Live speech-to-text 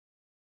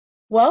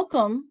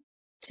Welcome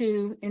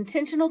to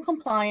Intentional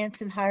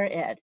Compliance in Higher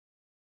Ed,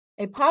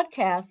 a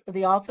podcast of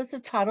the Office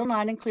of Title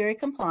IX and Clery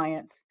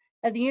Compliance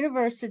at the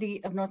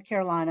University of North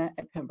Carolina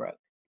at Pembroke.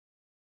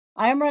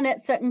 I am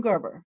Ronette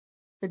Sutton-Gerber,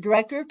 the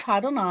Director of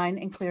Title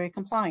IX and Clery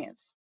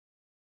Compliance.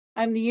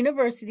 I'm the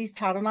university's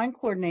Title IX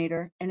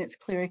Coordinator and its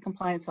Clery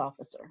Compliance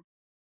Officer.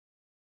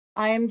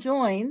 I am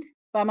joined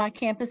by my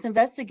campus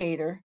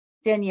investigator,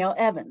 Danielle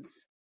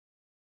Evans.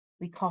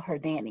 We call her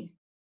Danny.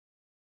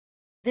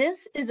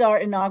 This is our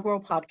inaugural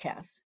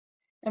podcast,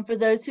 and for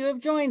those who have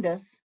joined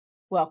us,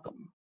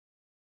 welcome.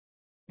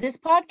 This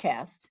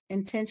podcast,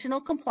 Intentional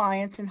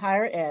Compliance in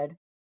Higher Ed,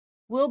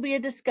 will be a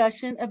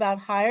discussion about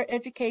higher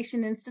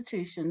education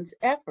institutions'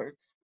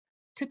 efforts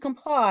to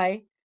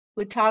comply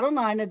with Title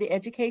IX of the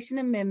Education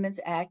Amendments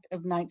Act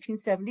of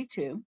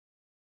 1972,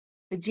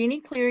 the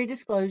Jeannie Clery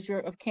Disclosure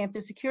of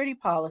Campus Security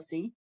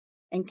Policy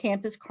and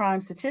Campus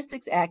Crime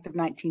Statistics Act of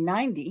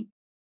 1990,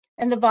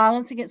 and the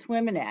Violence Against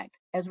Women Act,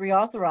 as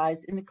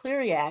reauthorized in the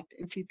Clery Act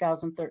in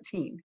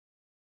 2013.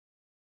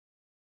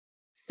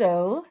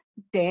 So,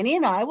 Danny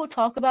and I will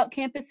talk about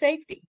campus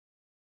safety,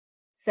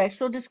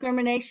 sexual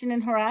discrimination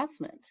and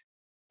harassment,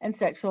 and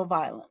sexual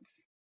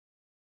violence.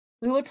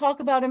 We will talk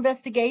about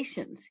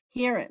investigations,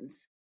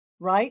 hearings,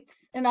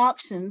 rights and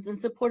options and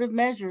supportive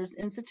measures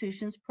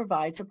institutions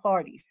provide to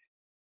parties.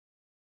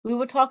 We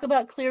will talk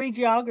about Clery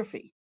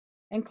geography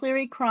and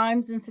Clery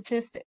crimes and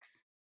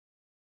statistics.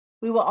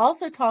 We will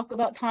also talk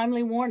about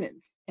timely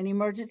warnings and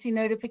emergency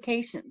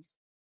notifications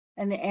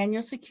and the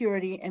annual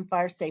security and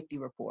fire safety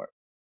report.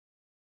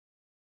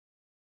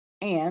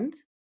 And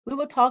we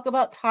will talk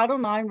about Title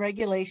IX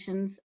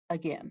regulations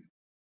again.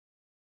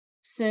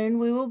 Soon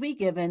we will be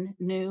given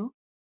new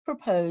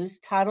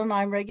proposed Title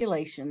IX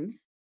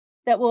regulations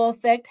that will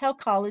affect how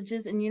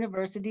colleges and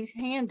universities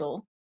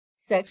handle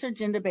sex or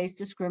gender-based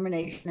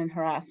discrimination and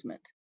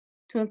harassment,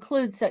 to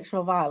include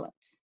sexual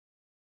violence.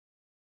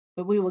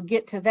 But we will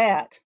get to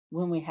that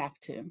when we have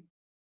to.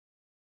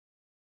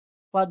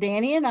 While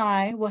Danny and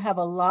I will have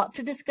a lot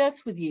to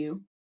discuss with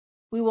you,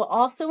 we will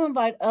also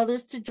invite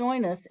others to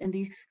join us in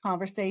these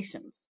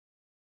conversations.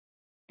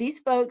 These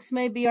folks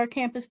may be our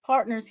campus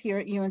partners here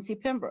at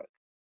UNC Pembroke.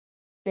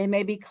 They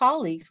may be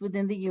colleagues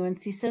within the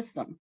UNC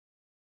system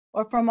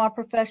or from our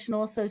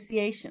professional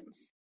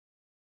associations.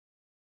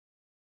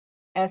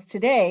 As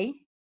today,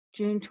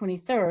 June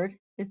 23rd,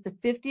 is the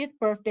 50th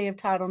birthday of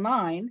Title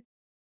IX,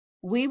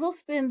 we will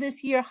spend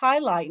this year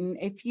highlighting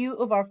a few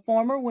of our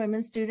former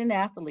women student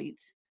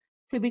athletes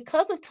who,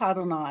 because of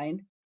Title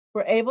IX,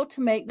 were able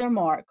to make their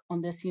mark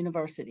on this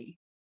university.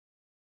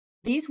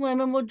 These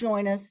women will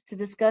join us to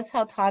discuss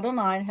how Title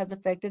IX has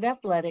affected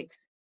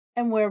athletics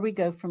and where we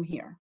go from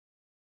here.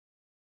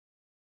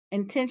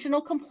 Intentional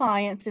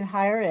Compliance in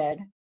Higher Ed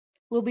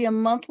will be a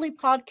monthly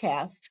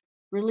podcast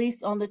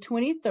released on the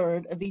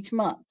 23rd of each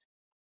month.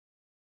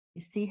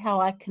 You see how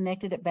I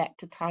connected it back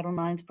to Title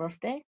IX's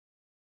birthday?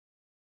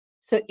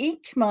 So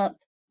each month,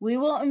 we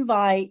will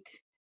invite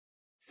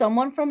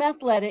someone from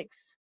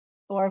athletics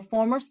or a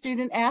former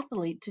student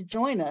athlete to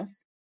join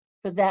us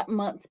for that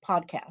month's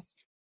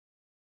podcast.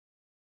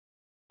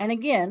 And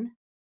again,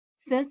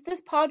 since this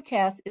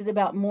podcast is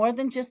about more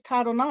than just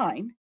Title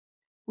IX,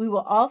 we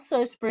will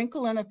also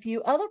sprinkle in a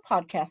few other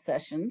podcast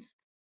sessions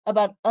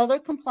about other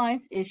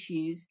compliance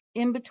issues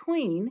in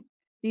between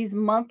these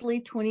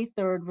monthly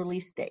 23rd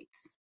release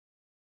dates.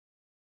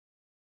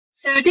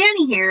 So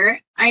Danny here.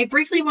 I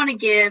briefly want to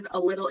give a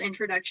little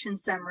introduction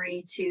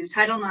summary to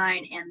Title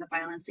IX and the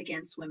Violence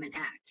Against Women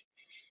Act.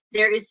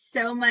 There is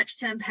so much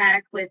to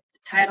unpack with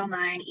Title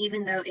IX,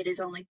 even though it is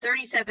only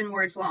 37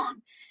 words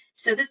long.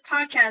 So this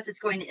podcast is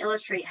going to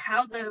illustrate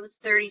how those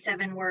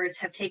 37 words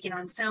have taken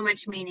on so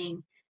much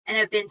meaning and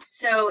have been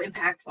so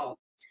impactful.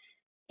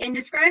 In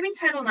describing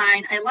Title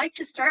IX, I like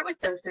to start with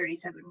those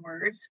 37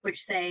 words,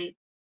 which say,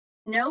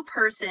 no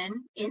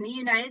person in the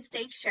United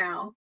States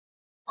shall,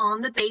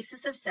 on the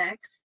basis of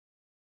sex,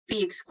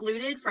 be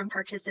excluded from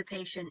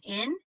participation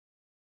in,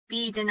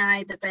 be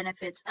denied the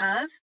benefits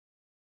of,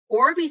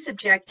 or be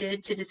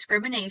subjected to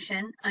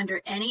discrimination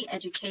under any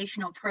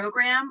educational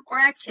program or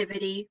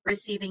activity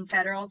receiving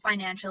federal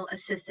financial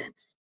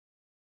assistance.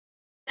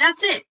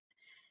 That's it.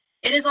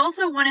 It is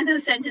also one of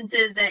those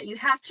sentences that you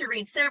have to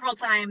read several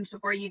times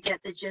before you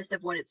get the gist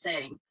of what it's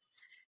saying.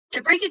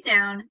 To break it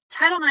down,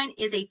 Title IX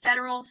is a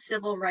federal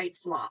civil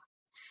rights law.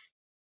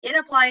 It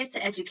applies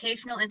to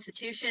educational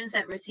institutions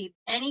that receive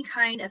any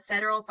kind of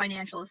federal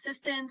financial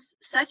assistance,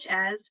 such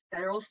as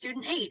federal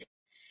student aid.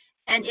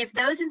 And if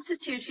those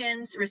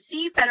institutions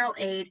receive federal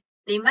aid,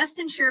 they must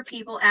ensure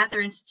people at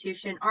their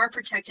institution are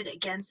protected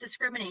against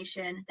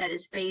discrimination that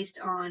is based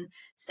on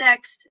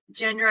sex,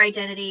 gender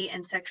identity,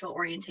 and sexual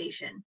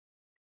orientation.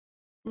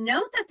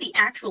 Note that the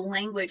actual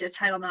language of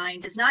Title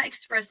IX does not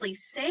expressly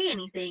say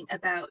anything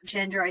about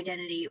gender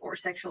identity or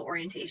sexual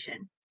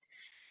orientation.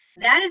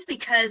 That is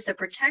because the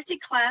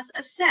protected class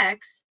of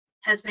sex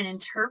has been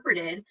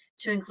interpreted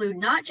to include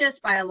not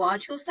just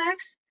biological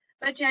sex,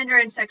 but gender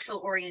and sexual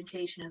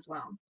orientation as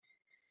well.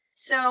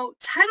 So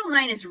Title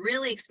IX is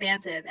really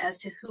expansive as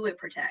to who it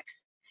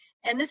protects.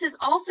 And this is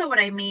also what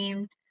I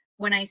mean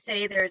when I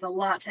say there's a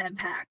lot to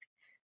unpack.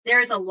 There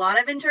is a lot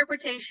of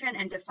interpretation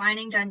and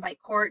defining done by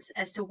courts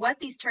as to what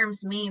these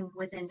terms mean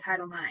within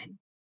Title IX.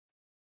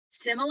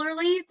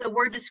 Similarly, the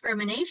word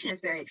discrimination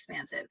is very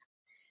expansive.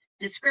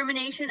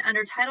 Discrimination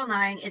under Title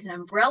IX is an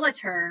umbrella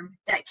term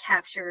that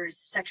captures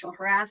sexual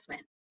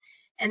harassment.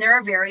 And there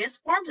are various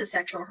forms of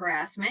sexual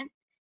harassment,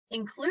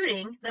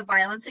 including the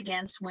Violence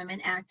Against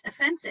Women Act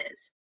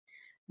offenses.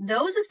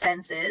 Those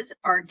offenses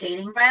are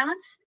dating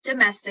violence,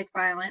 domestic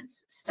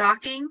violence,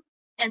 stalking,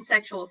 and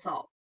sexual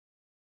assault.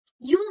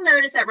 You will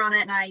notice that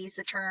Ronette and I use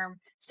the term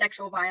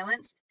sexual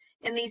violence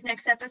in these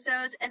next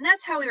episodes, and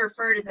that's how we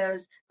refer to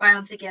those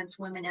Violence Against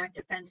Women Act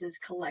offenses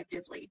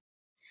collectively.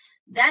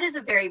 That is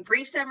a very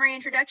brief summary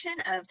introduction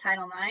of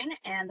Title IX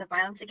and the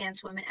Violence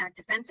Against Women Act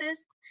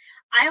offenses.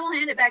 I will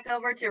hand it back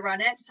over to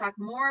Ronette to talk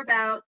more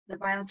about the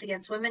Violence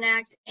Against Women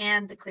Act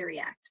and the Clery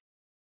Act.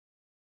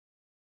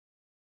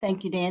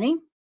 Thank you, Danny.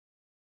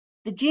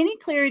 The Jeannie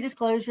Clery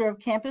Disclosure of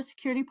Campus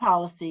Security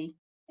Policy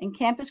and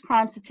Campus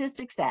Crime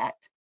Statistics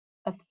Act,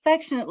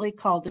 affectionately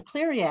called the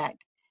Clery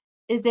Act,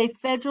 is a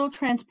federal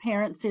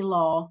transparency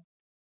law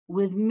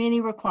with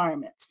many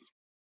requirements.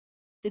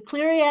 The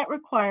Clery Act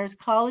requires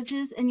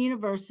colleges and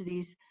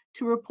universities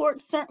to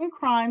report certain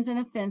crimes and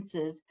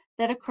offenses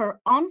that occur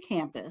on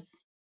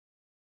campus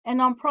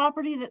and on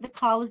property that the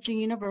college or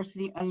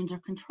university owns or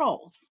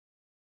controls.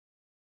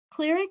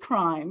 Clery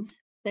crimes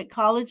that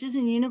colleges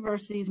and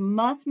universities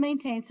must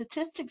maintain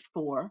statistics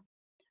for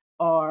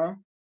are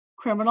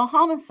criminal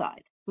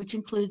homicide, which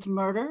includes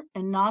murder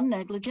and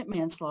non-negligent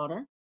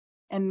manslaughter,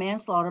 and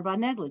manslaughter by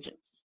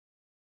negligence.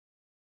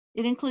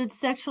 It includes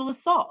sexual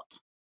assault,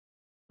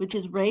 which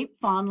is rape,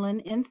 fondling,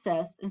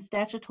 incest, and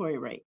statutory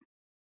rape,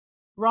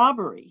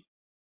 robbery,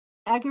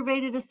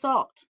 aggravated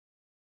assault,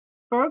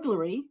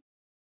 burglary,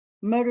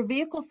 motor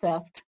vehicle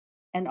theft,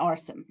 and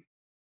arson.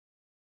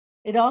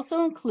 It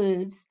also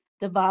includes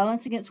the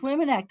Violence Against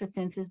Women Act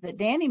offenses that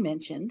Danny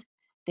mentioned,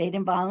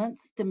 dating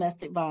violence,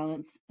 domestic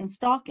violence, and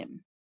stalking.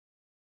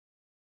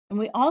 And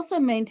we also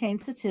maintain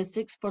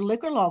statistics for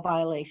liquor law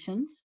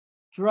violations,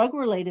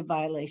 drug-related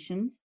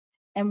violations,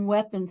 and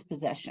weapons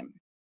possession.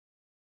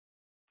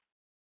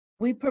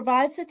 We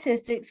provide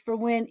statistics for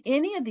when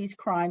any of these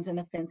crimes and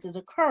offenses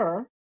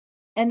occur,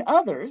 and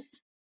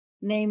others,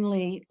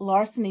 namely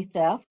larceny,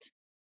 theft,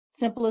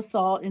 simple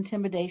assault,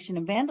 intimidation,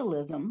 and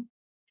vandalism,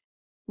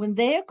 when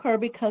they occur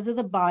because of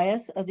the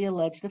bias of the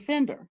alleged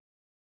offender.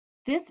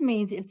 This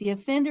means if the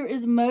offender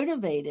is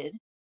motivated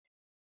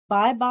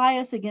by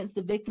bias against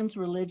the victim's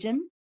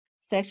religion,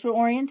 sexual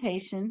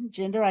orientation,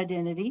 gender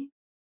identity,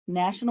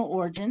 national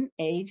origin,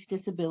 age,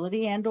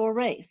 disability, and/or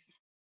race.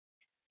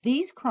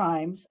 These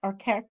crimes are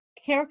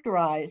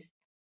characterized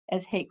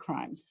as hate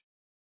crimes.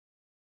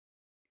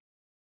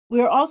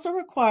 We are also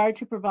required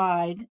to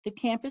provide the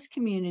campus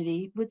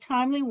community with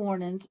timely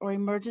warnings or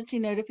emergency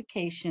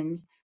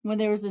notifications when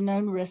there is a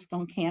known risk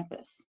on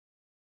campus.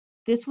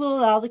 This will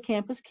allow the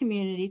campus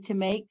community to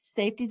make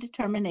safety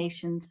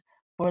determinations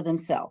for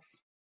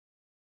themselves.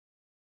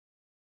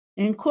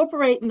 In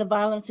incorporating the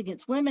Violence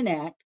Against Women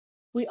Act,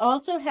 we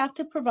also have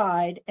to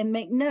provide and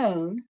make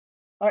known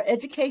our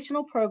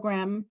educational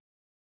program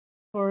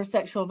for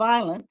sexual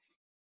violence,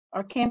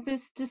 our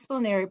campus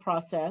disciplinary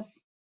process,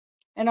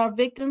 and our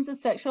victims of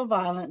sexual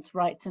violence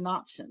rights and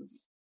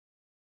options.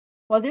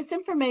 While this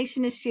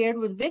information is shared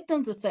with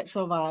victims of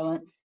sexual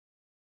violence,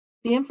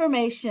 the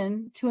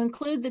information, to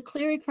include the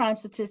Clery crime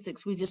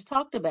statistics we just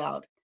talked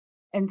about,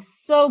 and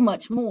so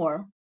much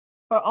more,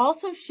 are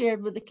also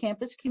shared with the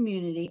campus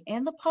community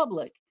and the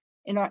public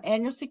in our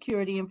annual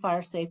security and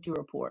fire safety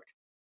report,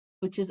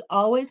 which is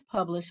always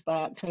published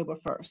by October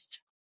 1st.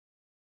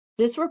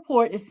 This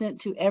report is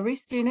sent to every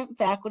student,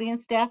 faculty, and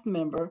staff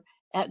member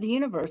at the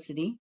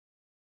university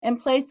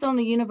and placed on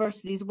the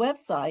university's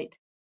website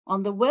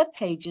on the web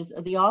pages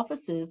of the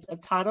offices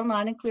of Title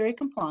IX and Clery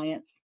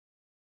Compliance,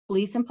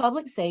 Police and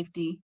Public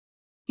Safety,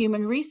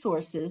 Human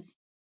Resources,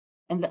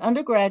 and the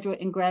undergraduate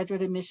and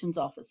graduate admissions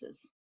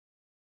offices.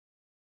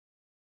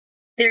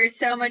 There is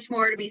so much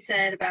more to be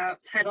said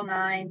about Title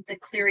IX, the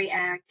Clery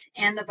Act,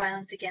 and the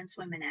Violence Against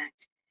Women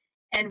Act,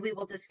 and we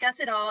will discuss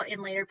it all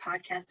in later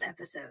podcast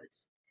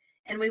episodes.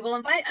 And we will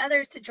invite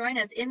others to join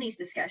us in these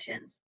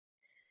discussions.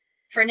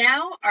 For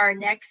now, our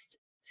next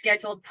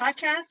scheduled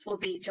podcast will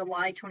be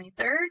July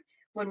 23rd,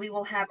 when we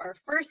will have our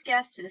first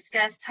guest to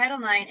discuss Title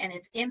IX and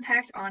its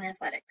impact on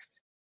athletics.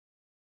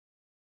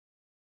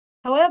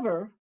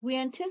 However, we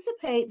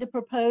anticipate the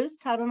proposed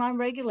Title IX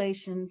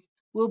regulations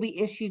will be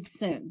issued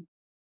soon,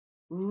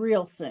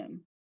 real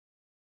soon.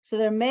 So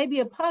there may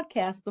be a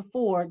podcast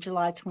before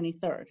July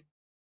 23rd.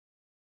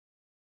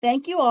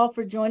 Thank you all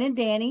for joining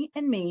Danny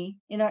and me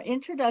in our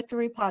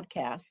introductory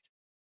podcast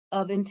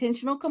of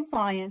intentional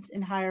compliance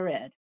in higher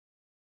ed.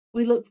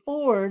 We look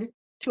forward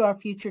to our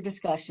future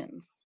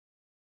discussions.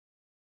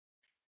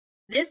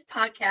 This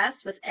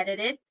podcast was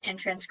edited and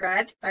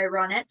transcribed by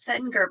Ronette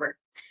Sutton-Gerber.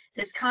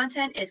 This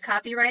content is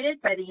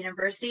copyrighted by the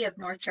University of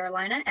North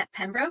Carolina at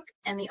Pembroke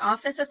and the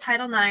Office of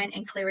Title IX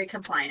and Clery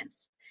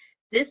Compliance.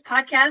 This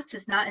podcast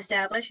does not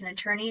establish an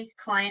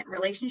attorney-client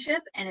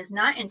relationship and is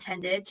not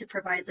intended to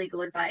provide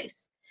legal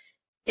advice.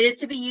 It is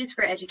to be used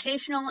for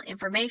educational,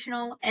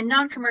 informational, and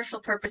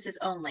non-commercial purposes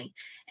only,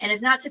 and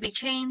is not to be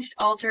changed,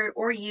 altered,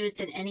 or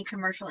used in any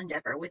commercial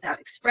endeavor without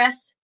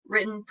express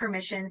written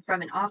permission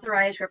from an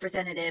authorized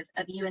representative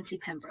of UNC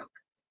Pembroke.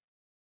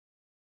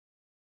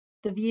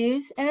 The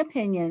views and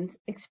opinions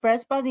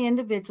expressed by the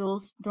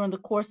individuals during the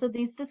course of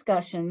these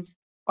discussions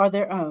are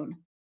their own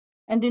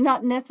and do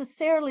not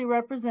necessarily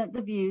represent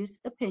the views,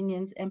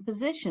 opinions, and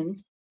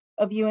positions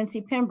of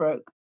UNC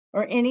Pembroke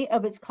or any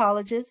of its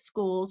colleges,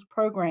 schools,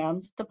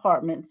 programs,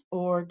 departments,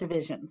 or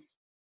divisions.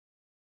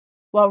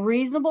 While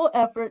reasonable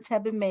efforts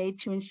have been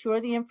made to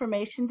ensure the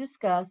information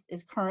discussed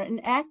is current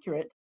and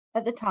accurate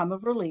at the time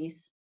of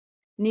release,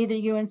 neither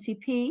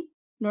UNCP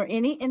nor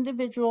any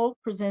individual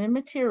presented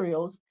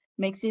materials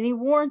makes any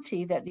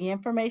warranty that the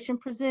information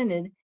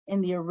presented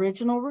in the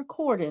original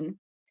recording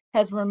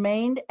has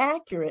remained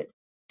accurate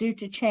due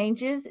to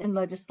changes in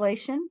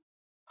legislation,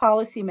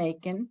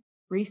 policymaking,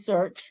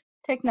 research,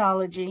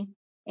 technology,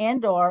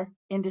 and/or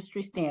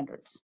industry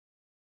standards.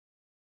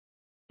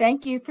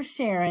 Thank you for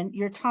sharing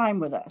your time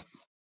with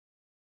us.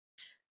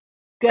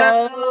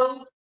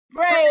 Go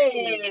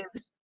Braves!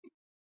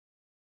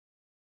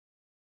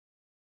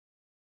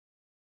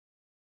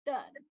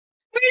 Done.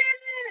 We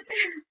did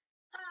it!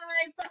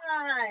 High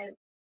five!